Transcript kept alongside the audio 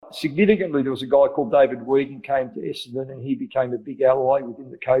significantly, there was a guy called David Whedon came to Essendon, and he became a big ally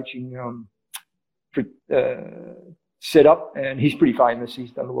within the coaching setup, and he's pretty famous.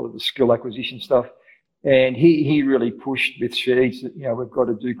 He's done a lot of the skill acquisition stuff, and he really pushed with Sheeds that, we've got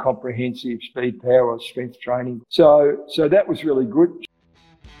to do comprehensive speed, power, strength training. So that was really good.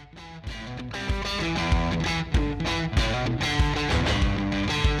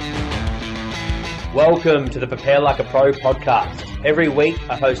 Welcome to the Prepare Like a Pro podcast. Every week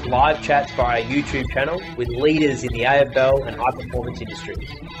I host live chats via our YouTube channel with leaders in the AFL and high performance industries.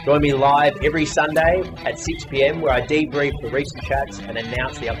 Join me live every Sunday at 6 p.m. where I debrief the recent chats and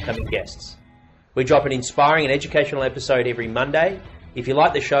announce the upcoming guests. We drop an inspiring and educational episode every Monday. If you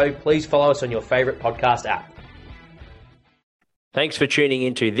like the show, please follow us on your favourite podcast app. Thanks for tuning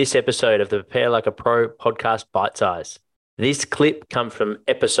into this episode of the Prepare Like a Pro podcast Bite Size. This clip comes from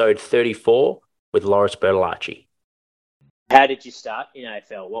episode 34 with Loris Bertolacci. How did you start in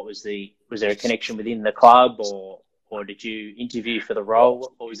AFL? Was there a connection within the club, or did you interview for the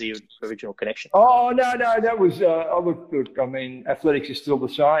role? What was the original connection? Oh, no, that was, look, I mean, athletics is still the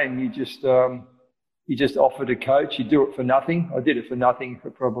same. You just offer to coach. You do it for nothing. I did it for nothing for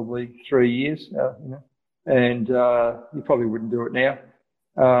probably 3 years, and you probably wouldn't do it now.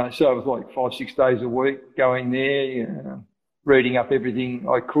 So it was like 5-6 days a week going there, reading up everything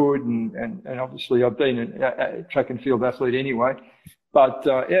I could, and obviously I've been a track and field athlete anyway, but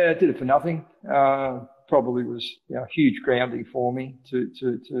I did it for nothing. Probably was huge grounding for me to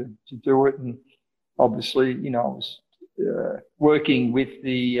do it, and obviously I was working with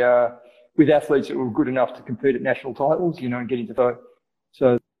with athletes that were good enough to compete at national titles, and get into those.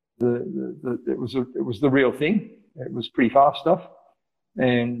 So it was the real thing. It was pretty fast stuff.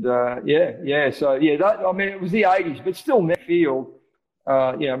 And, so that, I mean, it was the 80s, but still net field.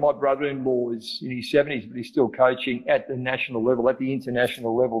 My brother-in-law is in his 70s, but he's still coaching at the national level, at the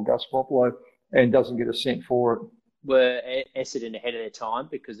international level, Gus Popolo, and doesn't get a cent for it. Were Essendon ahead of their time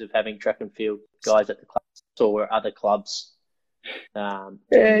because of having track and field guys at the clubs, or were other clubs?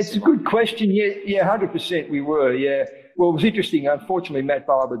 It's a good question. Yeah, 100% we were, yeah. Well, it was interesting. Unfortunately, Matt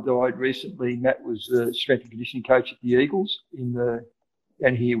Barber died recently. Matt was the strength and conditioning coach at the Eagles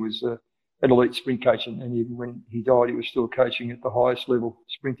and he was an elite sprint coach, and even when he died, he was still coaching at the highest level,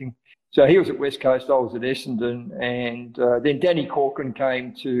 sprinting. So he was at West Coast, I was at Essendon, and then Danny Corcoran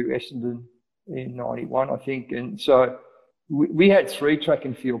came to Essendon in 91, I think, and so we had 3 track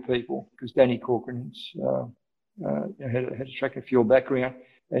and field people, because Danny Corcoran had a track and field background,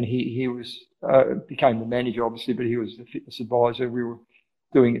 and he was became the manager, obviously, but he was the fitness advisor. We were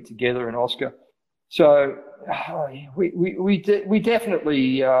doing it together, and Oscar. So we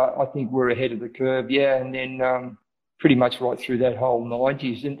definitely, I think, were ahead of the curve, yeah. And then pretty much right through that whole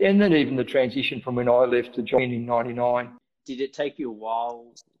 90s, and then even the transition from when I left to join in 99. Did it take you a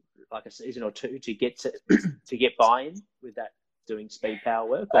while, like a season or two, to get to get buy-in with that, doing speed power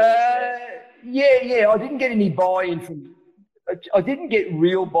work? Yeah. I didn't get any buy-in from. I didn't get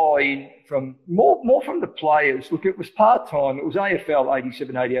real buy-in from more from the players. Look, it was part-time. It was AFL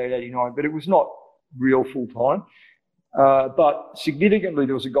 87, 88, 89, but it was not real full-time. But significantly,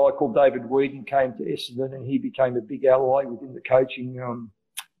 there was a guy called David Whedon came to Essendon, and he became a big ally within the coaching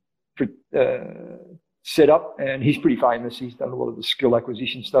setup, and he's pretty famous. He's done a lot of the skill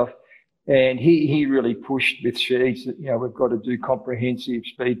acquisition stuff, and he really pushed with Sheeds that, we've got to do comprehensive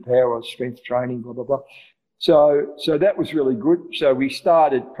speed, power, strength training, blah, blah, blah. So that was really good. So we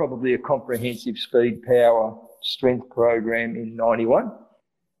started probably a comprehensive speed, power, strength program in 91.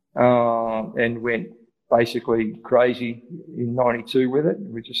 And went basically crazy in 92 with it.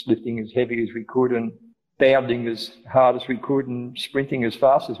 We're just lifting as heavy as we could and bounding as hard as we could and sprinting as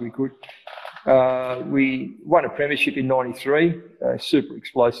fast as we could. We won a premiership in 93, a super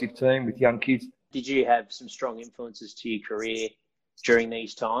explosive team with young kids. Did you have some strong influences to your career during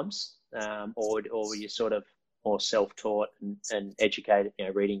these times, or were you sort of more self-taught and educated,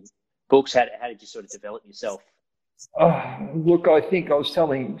 reading books? How did you sort of develop yourself? Look, I think I was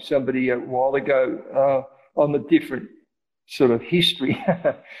telling somebody a while ago, on a different sort of history.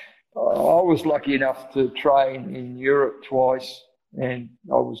 I was lucky enough to train in Europe twice, and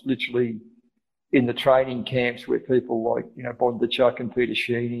I was literally in the training camps where people like, Bondarchuk and Peter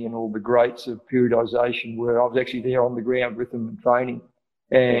Sheeny and all the greats of periodisation were. I was actually there on the ground with them and training.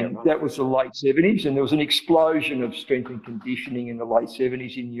 And that was the late 70s, and there was an explosion of strength and conditioning in the late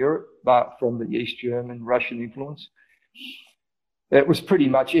 70s in Europe, but from the East German, Russian influence. It was pretty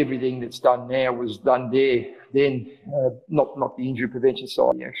much everything that's done now was done there then, not the injury prevention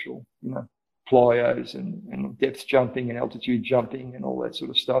side, the actual, plyos and depth jumping and altitude jumping and all that sort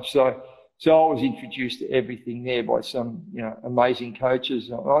of stuff. So So I was introduced to everything there by some, amazing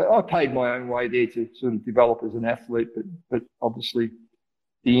coaches. I paid my own way there to sort of develop as an athlete, but obviously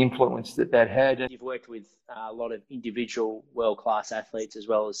the influence that had. You've worked with a lot of individual world-class athletes as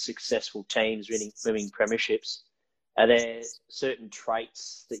well as successful teams winning premierships. Are there certain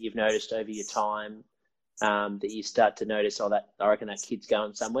traits that you've noticed over your time that you start to notice, I reckon that kid's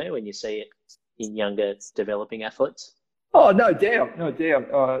going somewhere when you see it in younger developing athletes? Oh, no doubt.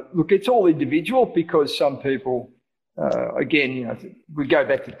 Look, it's all individual because some people, again, we go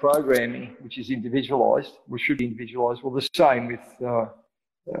back to programming, which is individualised. We should be individualised. Well, the same with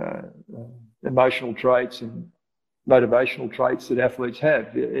emotional traits and motivational traits that athletes have.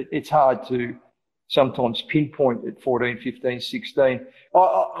 It's hard to sometimes pinpoint at 14, 15, 16.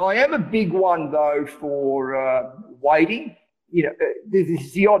 I am a big one, though, for waiting.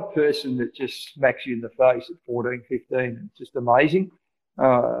 There's the odd person that just smacks you in the face at 14, 15. It's just amazing.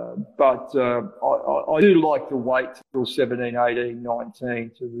 But I do like to wait till 17, 18,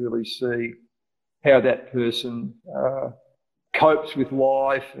 19 to really see how that person copes with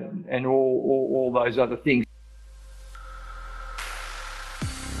life and all those other things.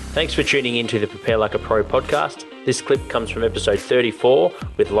 Thanks for tuning into the Prepare Like a Pro podcast. This clip comes from episode 34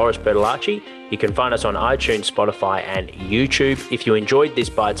 with Loris Bertolacci. You can find us on iTunes, Spotify, and YouTube. If you enjoyed this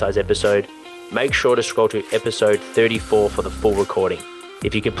bite-sized episode, make sure to scroll to episode 34 for the full recording.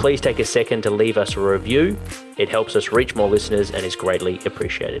 If you could please take a second to leave us a review, it helps us reach more listeners and is greatly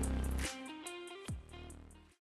appreciated.